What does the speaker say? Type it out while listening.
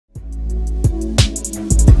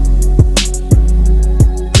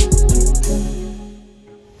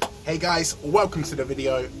Hey guys, welcome to the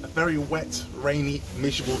video. A very wet, rainy,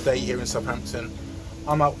 miserable day here in Southampton.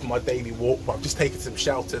 I'm out for my daily walk, but I've just taken some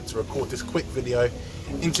shelter to record this quick video.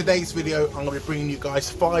 In today's video, I'm going to be bringing you guys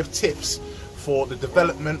 5 tips for the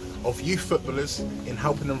development of youth footballers in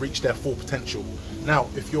helping them reach their full potential. Now,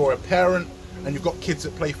 if you're a parent and you've got kids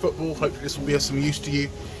that play football, hopefully this will be of some use to you.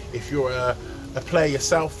 If you're a player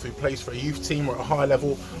yourself who plays for a youth team or at a high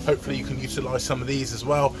level, hopefully you can utilize some of these as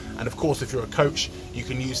well. And of course, if you're a coach, you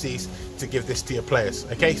can use these to give this to your players.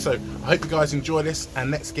 Okay, so I hope you guys enjoy this, and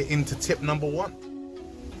let's get into tip number 1.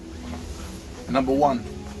 Number 1,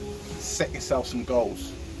 set yourself some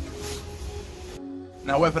goals.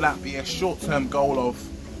 Now, whether that be a short-term goal of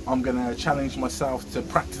I'm going to challenge myself to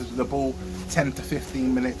practice with the ball 10 to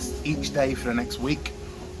 15 minutes each day for the next week,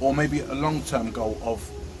 or maybe a long-term goal of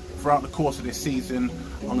throughout the course of this season,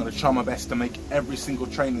 I'm going to try my best to make every single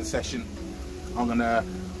training session. I'm going to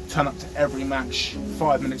turn up to every match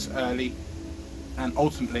 5 minutes early, and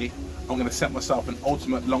ultimately I'm going to set myself an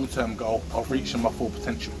ultimate long-term goal of reaching my full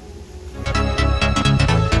potential.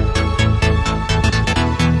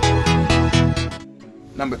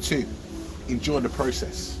 Number 2, enjoy the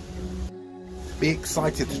process. Be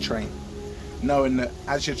excited to train, knowing that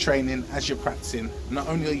as you're training, as you're practicing, not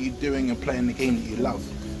only are you doing and playing the game that you love,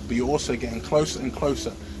 but you're also getting closer and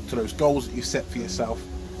closer to those goals that you set for yourself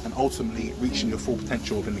and ultimately reaching your full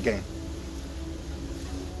potential within the game.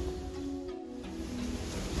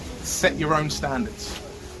 Set your own standards.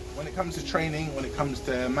 When it comes to training, when it comes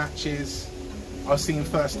to matches, I've seen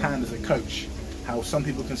firsthand as a coach how some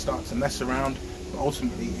people can start to mess around, but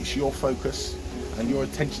ultimately it's your focus and your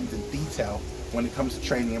attention to detail when it comes to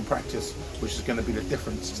training and practice which is going to be the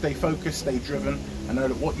difference. Stay focused, stay driven, and know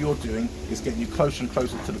that what you're doing is getting you closer and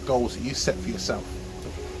closer to the goals that you set for yourself.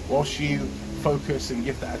 Whilst you focus and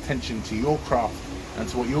give that attention to your craft and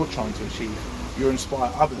to what you're trying to achieve, you inspire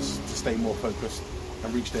others to stay more focused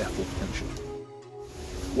and reach their full potential.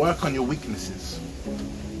 Work on your weaknesses.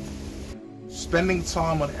 Spending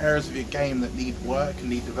time on areas of your game that need work and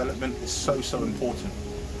need development is so important.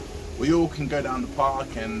 We all can go down the park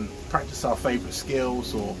and practice our favourite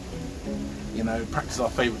skills, or practice our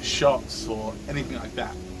favourite shots or anything like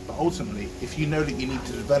that. But ultimately, if you know that you need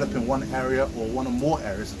to develop in one area or one or more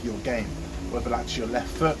areas of your game, whether that's your left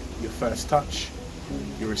foot, your first touch,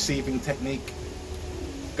 your receiving technique,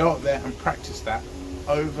 go out there and practice that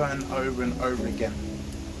over and over and over again.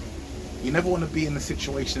 You never want to be in a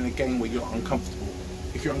situation in a game where you're uncomfortable.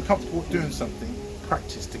 If you're uncomfortable doing something,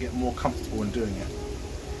 practice to get more comfortable in doing it.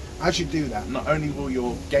 As you do that, not only will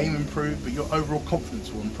your game improve, but your overall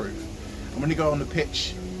confidence will improve. And when you go on the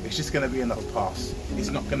pitch, it's just going to be another pass.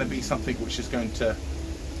 It's not going to be something which is going to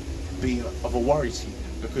be of a worry to you,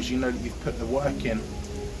 because you know that you've put the work in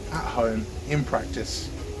at home, in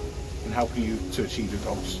practice, in helping you to achieve your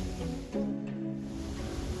goals.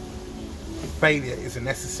 Failure is a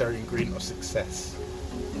necessary ingredient of success.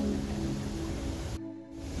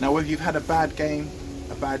 Now, whether you've had a bad game,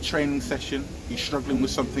 a bad training session, you're struggling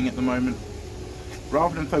with something at the moment,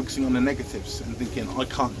 rather than focusing on the negatives and thinking, I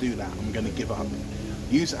can't do that, I'm going to give up,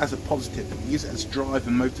 use it as a positive, use it as drive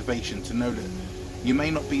and motivation to know that you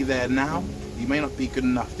may not be there now, you may not be good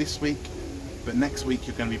enough this week, but next week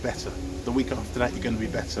you're going to be better, the week after that you're going to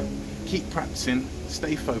be better. Keep practicing,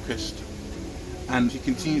 stay focused, and if you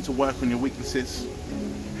continue to work on your weaknesses,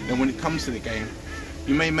 then when it comes to the game,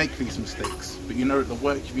 you may make these mistakes, but you know that the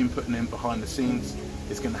work you've been putting in behind the scenes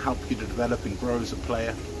is going to help you to develop and grow as a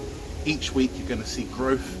player. Each week you're going to see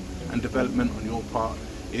growth and development on your part.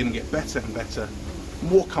 You're going to get better and better,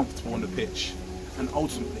 more comfortable on the pitch, and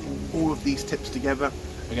ultimately all of these tips together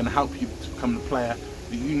are going to help you to become the player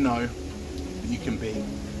that you know that you can be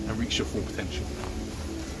and reach your full potential.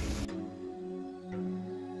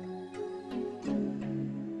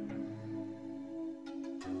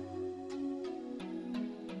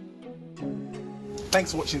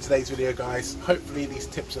 Thanks for watching today's video, guys. Hopefully these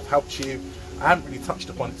tips have helped you. I haven't really touched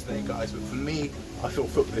upon it today, guys, but for me, I feel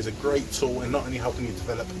football is a great tool in not only helping you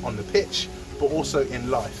develop on the pitch, but also in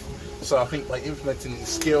life. So I think by implementing these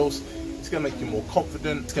skills, it's going to make you more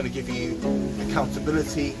confident, it's going to give you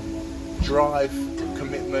accountability, drive,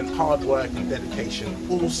 commitment, hard work and dedication.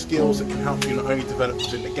 All skills that can help you not only develop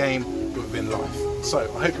within the game, but within life. So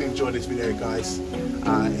I hope you enjoyed this video, guys.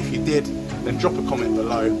 If you did, then drop a comment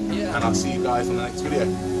below, and I'll see you guys on the next video.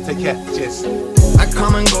 Take care. Cheers. I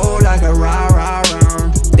come and go like a rah rah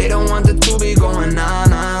round. They don't want the two be going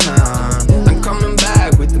on.